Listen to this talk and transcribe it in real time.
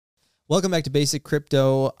Welcome back to Basic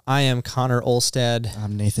Crypto. I am Connor Olstad.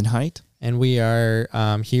 I'm Nathan Height. And we are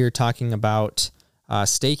here talking about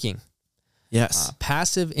staking. Yes.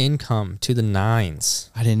 Passive income to the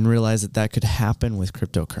nines. I didn't realize that could happen with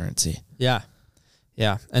cryptocurrency. Yeah.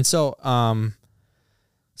 Yeah. And so...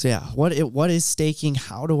 what is staking?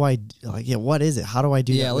 How do I, what is it? How do I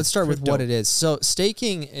do that? Yeah, let's start with what it is. So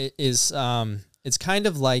staking is, it's kind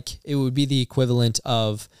of like, it would be the equivalent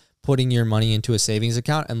of putting your money into a savings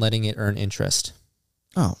account and letting it earn interest.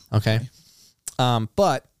 Oh. Okay.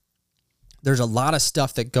 But there's a lot of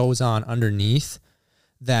stuff that goes on underneath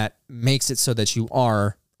that makes it so that you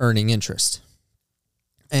are earning interest.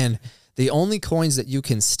 And the only coins that you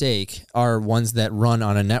can stake are ones that run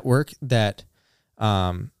on a network that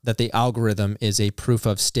the algorithm is a proof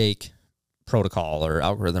of stake protocol or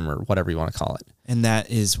algorithm or whatever you want to call it. And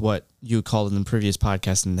that is what you called in the previous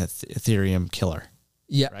podcast in the Ethereum killer.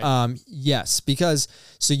 Yeah. Right? Yes, because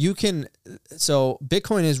so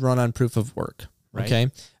Bitcoin is run on proof of work. Right. Okay.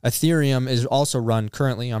 Ethereum is also run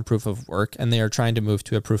currently on proof of work, and they are trying to move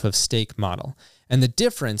to a proof of stake model. And the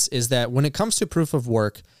difference is that when it comes to proof of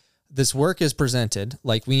work, this work is presented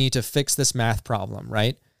like we need to fix this math problem,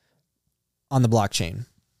 right? On the blockchain.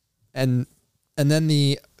 And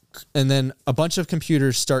then a bunch of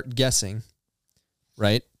computers start guessing,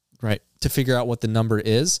 right? Right. To figure out what the number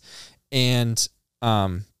is. And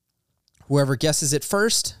whoever guesses it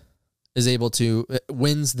first is able to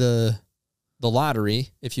wins the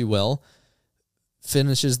lottery, if you will,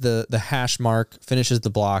 finishes the hash mark, finishes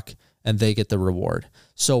the block, and they get the reward.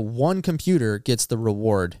 So one computer gets the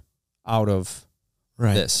reward out of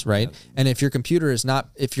this, right? Yeah. And if your computer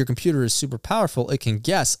is super powerful, it can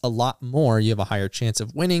guess a lot more. You have a higher chance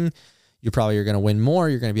of winning. You probably are going to win more.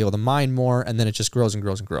 You're going to be able to mine more, and then it just grows and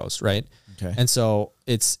grows and grows, right? Okay. And so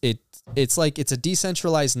it's like it's a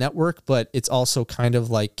decentralized network, but it's also kind of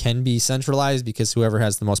like can be centralized because whoever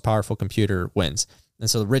has the most powerful computer wins. And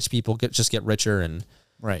so the rich people just get richer, and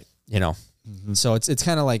right, Mm-hmm. So it's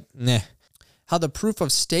kind of like how the proof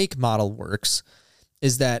of stake model works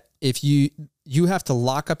is that if you have to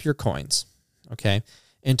lock up your coins, okay,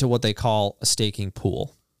 into what they call a staking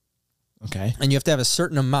pool. Okay. And you have to have a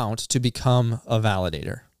certain amount to become a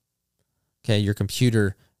validator. Okay, your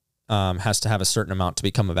computer has to have a certain amount to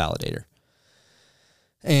become a validator.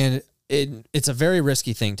 And it's a very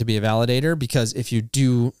risky thing to be a validator because if you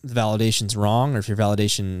do the validations wrong, or if your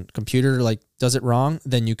validation computer does it wrong,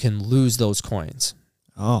 then you can lose those coins.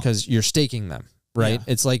 Oh. Because you're staking them, right?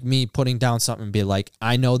 Yeah. It's like me putting down something and be like,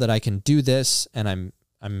 I know that I can do this, and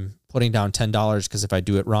I'm putting down $10 because if I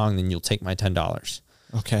do it wrong, then you'll take my $10.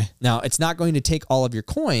 Okay. Now, it's not going to take all of your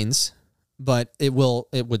coins, but it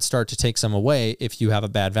would start to take some away if you have a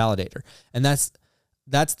bad validator. And that's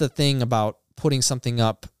the thing about putting something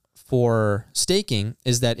up for staking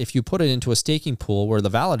is that if you put it into a staking pool where the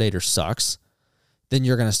validator sucks, then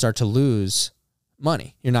you're going to start to lose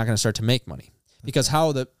money. You're not going to start to make money. Because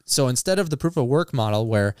so instead of the proof of work model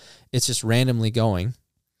where it's just randomly going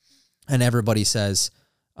and everybody says,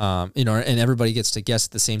 and everybody gets to guess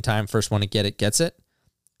at the same time, first one to get it gets it.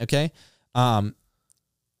 Okay.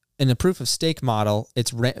 In the proof of stake model,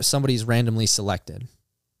 it's somebody's randomly selected.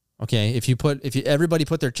 Okay. If everybody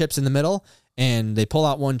put their chips in the middle and they pull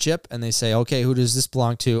out one chip and they say, okay, who does this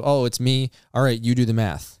belong to? Oh, it's me. All right. You do the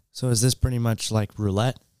math. So is this pretty much like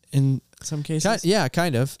roulette in some cases? Yeah,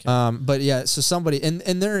 kind of. Okay. But yeah, so somebody, and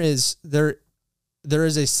there is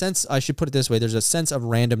a sense, I should put it this way, there's a sense of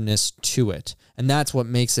randomness to it. And that's what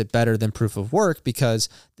makes it better than proof of work because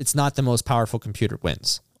it's not the most powerful computer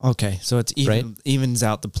wins. Okay, so it's evens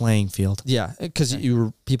out the playing field. Yeah, because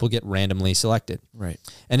people get randomly selected. Right.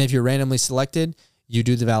 And if you're randomly selected, you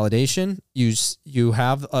do the validation, you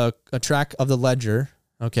have a track of the ledger,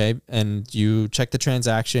 okay, and you check the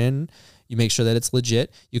transaction, you make sure that it's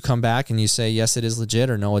legit, you come back and you say, yes, it is legit,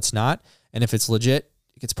 or no, it's not. And if it's legit,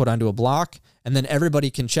 it gets put onto a block, and then everybody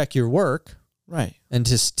can check your work, right, and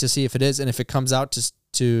to see if it is, and if it comes out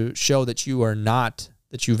to show that you are not,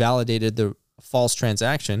 that you validated the false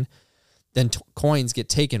transaction, then coins get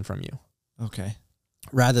taken from you. Okay.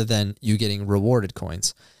 Rather than you getting rewarded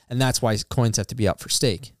coins. And that's why coins have to be up for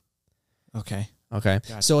stake. Okay.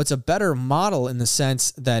 Gotcha. So it's a better model in the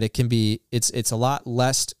sense that it can be, it's a lot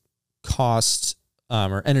less cost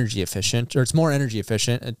or energy efficient, or it's more energy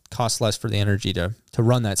efficient. It costs less for the energy to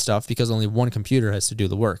run that stuff because only one computer has to do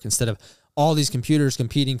the work instead of all these computers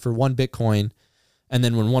competing for one Bitcoin. And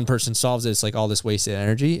then when one person solves it, it's like all this wasted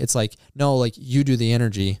energy. It's like, no, like you do the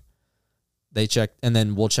energy, they check, and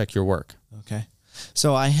then we'll check your work. Okay.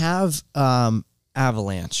 So I have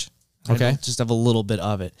Avalanche. Okay. I just have a little bit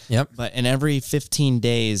of it. Yep. But in every 15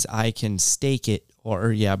 days, I can stake it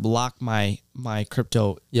block my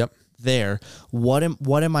crypto Yep. there, what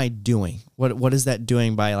am I doing? What is that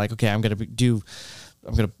doing by like, okay, I'm going to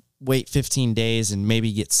wait 15 days and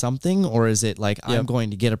maybe get something, or is it like I'm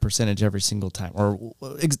going to get a percentage every single time? Or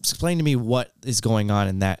explain to me what is going on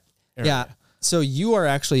in that area. Yeah. So you are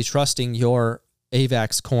actually trusting your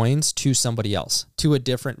AVAX coins to somebody else, to a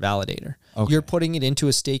different validator. Okay. You're putting it into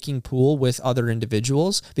a staking pool with other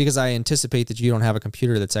individuals, because I anticipate that you don't have a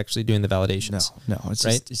computer that's actually doing the validations. No, it's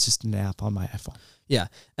right? it's just an app on my iPhone. Yeah.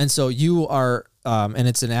 And so you are, and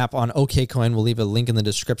it's an app on OKCoin. We'll leave a link in the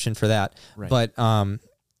description for that. Right. But,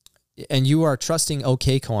 and you are trusting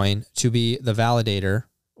OKCoin to be the validator,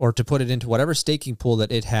 or to put it into whatever staking pool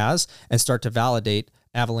that it has and start to validate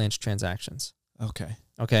Avalanche transactions. Okay.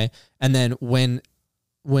 Okay. And then when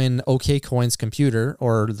OKCoin's computer,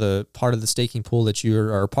 or the part of the staking pool that you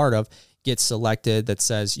are a part of, gets selected that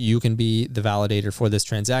says you can be the validator for this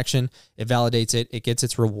transaction, it validates it, it gets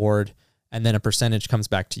its reward, and then a percentage comes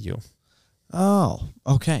back to you. Oh,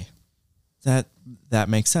 okay. That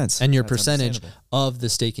makes sense. And your That's percentage of the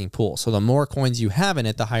staking pool. So the more coins you have in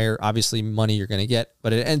it, the higher obviously money you're going to get,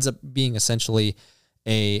 but it ends up being essentially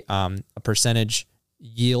a percentage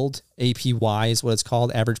yield. APY is what it's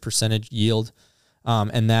called, average percentage yield.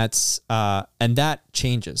 And that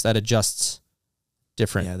changes, that adjusts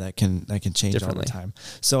different. Yeah, that can change all the time.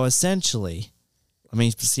 So essentially, let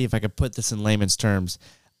me see if I could put this in layman's terms.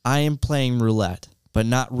 I am playing roulette, but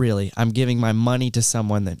not really. I'm giving my money to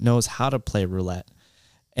someone that knows how to play roulette,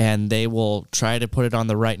 and they will try to put it on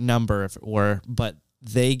the right number, but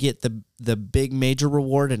they get the big major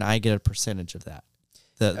reward, and I get a percentage of that.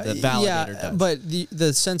 The validator does. But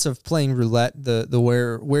the sense of playing roulette, the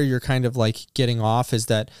where you're kind of like getting off, is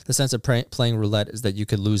that the sense of playing roulette is that you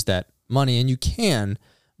could lose that money, and you can,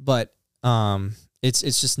 but it's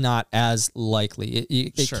just not as likely.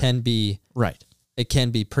 It Sure. can be Right. It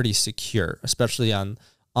can be pretty secure, especially on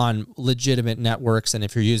legitimate networks, and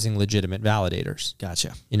if you're using legitimate validators.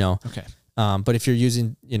 Gotcha. Okay. But if you're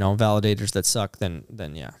using validators that suck, then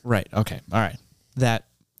yeah. Right. Okay. All right.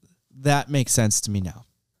 That makes sense to me now.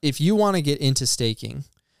 If you want to get into staking,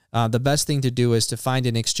 the best thing to do is to find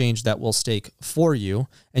an exchange that will stake for you,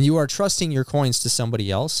 and you are trusting your coins to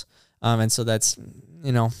somebody else. And so that's,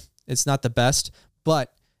 it's not the best,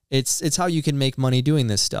 but it's how you can make money doing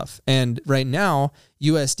this stuff. And right now,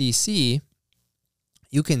 USDC,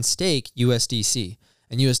 you can stake USDC,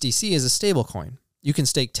 and USDC is a stable coin. You can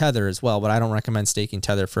stake Tether as well, but I don't recommend staking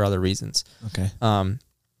Tether for other reasons. Okay.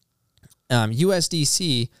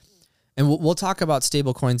 USDC, and we'll talk about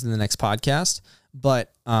stable coins in the next podcast,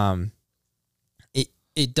 but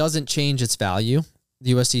it doesn't change its value.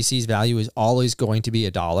 The USDC's value is always going to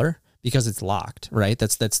be $1 because it's locked, right?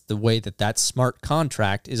 That's the way that smart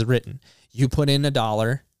contract is written. You put in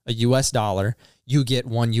 $1, a US dollar, you get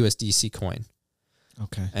one USDC coin.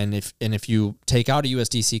 Okay. And if you take out a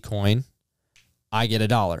USDC coin, I get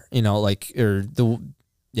 $1.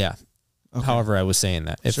 Yeah. Okay. However I was saying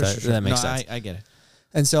that, if that makes sense. I get it.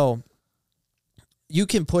 And so you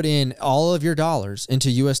can put in all of your dollars into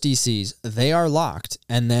USDCs. They are locked,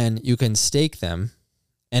 and then you can stake them,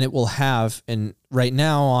 and it will have, and right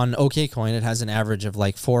now on OKCoin, it has an average of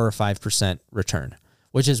like 4 or 5% return,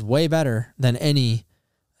 which is way better than any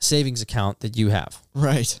savings account that you have.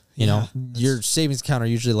 Right. Your savings account are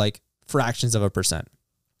usually like fractions of a percent.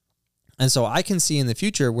 And so I can see in the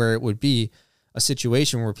future where it would be a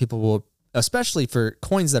situation where people will, especially for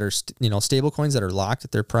coins that are, stable coins that are locked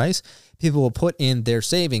at their price, people will put in their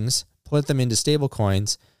savings, put them into stable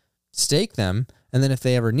coins, stake them, and then if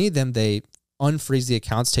they ever need them, they unfreeze the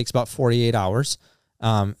accounts. Takes about 48 hours.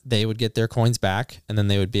 They would get their coins back, and then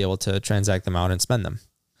they would be able to transact them out and spend them.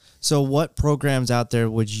 So what programs out there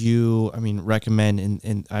would you, recommend?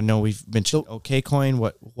 And I know we've mentioned OKCoin.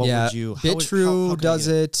 What would you? BitTrue does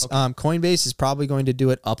it. Okay. Coinbase is probably going to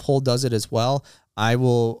do it. Uphold does it as well. I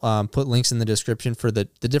will put links in the description for the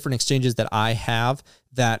different exchanges that I have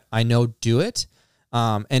that I know do it.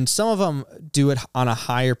 And some of them do it on a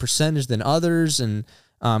higher percentage than others. And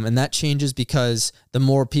that changes because the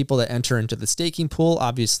more people that enter into the staking pool,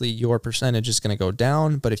 obviously your percentage is going to go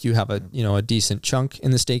down. But if you have a decent chunk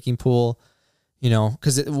in the staking pool,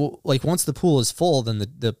 because once the pool is full, then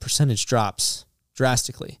the percentage drops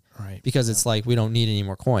drastically, right? Because it's like, we don't need any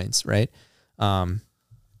more coins. Right.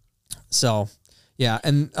 So yeah.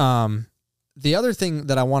 And, the other thing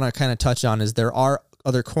that I want to kind of touch on is there are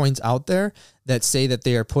other coins out there that say that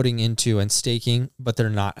they are putting into and staking, but they're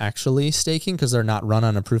not actually staking because they're not run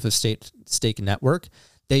on a proof of stake network.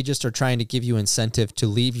 They just are trying to give you incentive to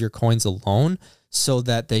leave your coins alone so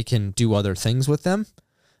that they can do other things with them.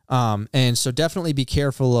 And so definitely be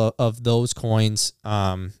careful of those coins,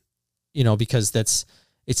 because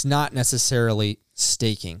it's not necessarily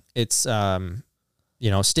staking. It's,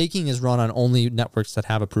 staking is run on only networks that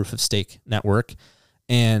have a proof of stake network.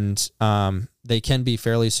 And they can be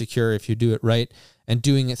fairly secure if you do it right. And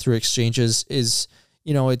doing it through exchanges is,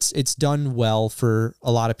 it's done well for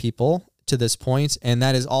a lot of people to this point, and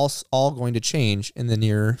that is all going to change in the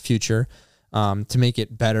near future to make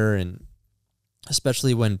it better, and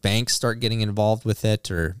especially when banks start getting involved with it,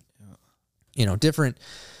 or different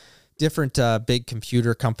big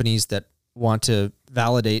computer companies that want to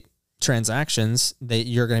validate transactions, that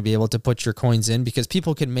you're going to be able to put your coins in because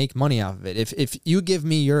people can make money off of it. If you give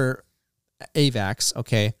me your AVAX,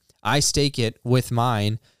 okay, I stake it with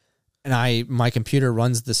mine, and my computer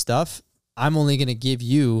runs the stuff, I'm only going to give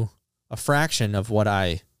you a fraction of what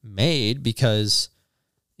I made, because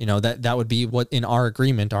that would be what in our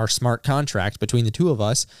agreement, our smart contract between the two of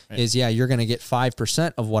us, right, is, you're going to get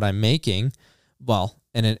 5% of what I'm making. Well,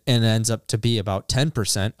 and it ends up to be about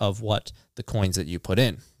 10% of what the coins that you put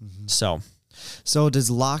in. Mm-hmm. So does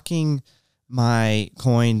locking my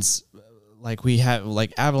coins, like we have,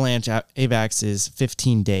 like Avalanche AVAX is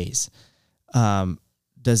 15 days.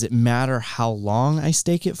 Does it matter how long I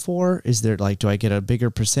stake it for? Is there do I get a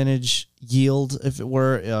bigger percentage yield if it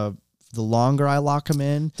were the longer I lock them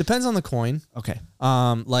in? Depends on the coin. Okay.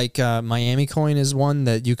 Miami coin is one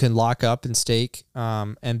that you can lock up and stake.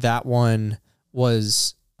 And that one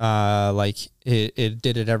was it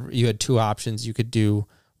did it you had two options. You could do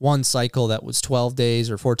one cycle that was 12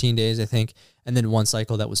 days or 14 days, I think, and then one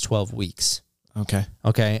cycle that was 12 weeks. Okay.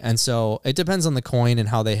 Okay. And so it depends on the coin and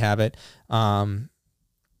how they have it.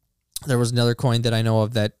 There was another coin that I know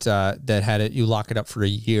of that had it, you lock it up for a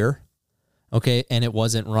year. Okay. And it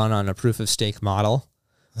wasn't run on a proof of stake model.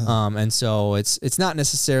 And so it's not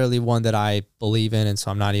necessarily one that I believe in. And so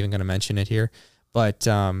I'm not even going to mention it here, but,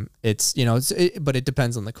 but it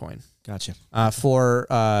depends on the coin. Gotcha. For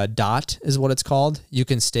DOT is what it's called. You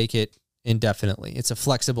can stake it indefinitely. It's a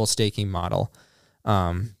flexible staking model.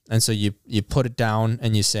 And so you put it down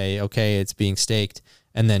and you say, okay, it's being staked,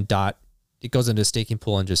 and then DOT, it goes into a staking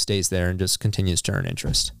pool and just stays there and just continues to earn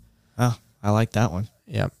interest. Oh, I like that one.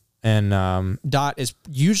 Yeah. And DOT is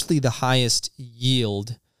usually the highest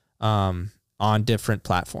yield on different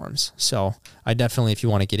platforms. So I definitely, if you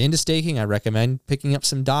want to get into staking, I recommend picking up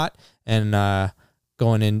some DOT and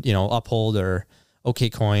going in, Uphold or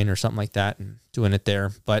OKCoin or something like that and doing it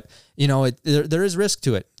there. But, there is risk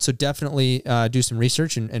to it. So definitely do some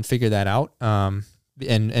research and figure that out.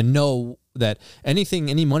 And know that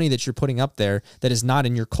any money that you're putting up there that is not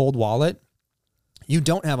in your cold wallet, you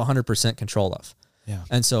don't have 100% control of. Yeah.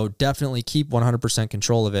 And so definitely keep 100%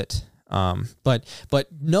 control of it. But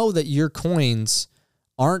know that your coins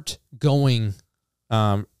aren't going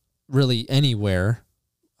really anywhere.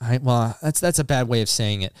 Well, that's a bad way of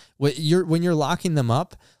saying it. When you're locking them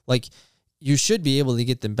up, you should be able to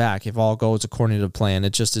get them back if all goes according to plan.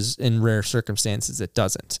 It just is in rare circumstances it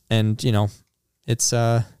doesn't. And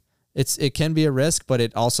it can be a risk, but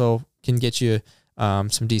it also can get you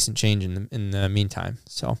some decent change in the meantime.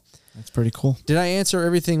 So that's pretty cool. Did I answer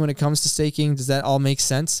everything when it comes to staking? Does that all make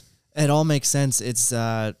sense? It all makes sense. It's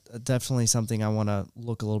definitely something I want to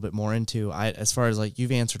look a little bit more into. As far as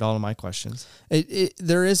you've answered all of my questions.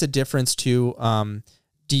 There is a difference to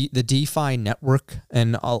the DeFi network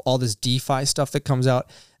and all this DeFi stuff that comes out.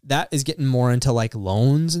 That is getting more into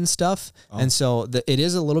loans and stuff. Oh. And so it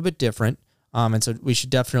is a little bit different. And so we should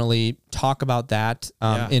definitely talk about that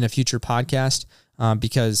in a future podcast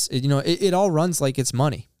because it all runs like it's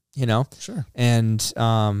money, Sure. And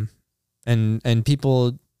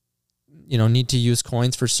people, need to use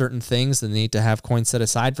coins for certain things. They need to have coins set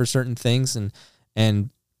aside for certain things, and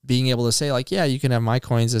being able to say you can have my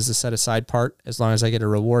coins as a set aside part as long as I get a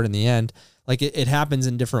reward in the end. It happens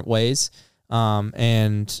in different ways.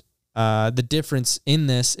 And the difference in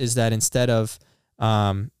this is that instead of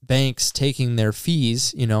banks taking their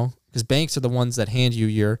fees, because banks are the ones that hand you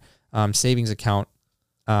your savings account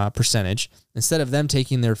percentage. Instead of them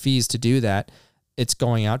taking their fees to do that, it's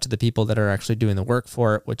going out to the people that are actually doing the work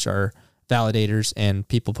for it, which are validators and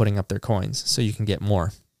people putting up their coins, so you can get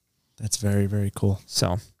more. That's very, very cool.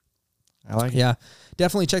 So I like it. Yeah,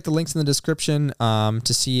 definitely check the links in the description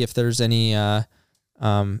to see if there's any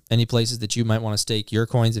places that you might want to stake your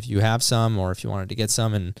coins if you have some, or if you wanted to get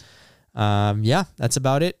some. And that's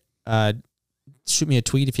about it. Shoot me a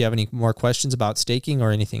tweet if you have any more questions about staking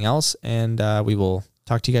or anything else, and we will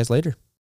talk to you guys later.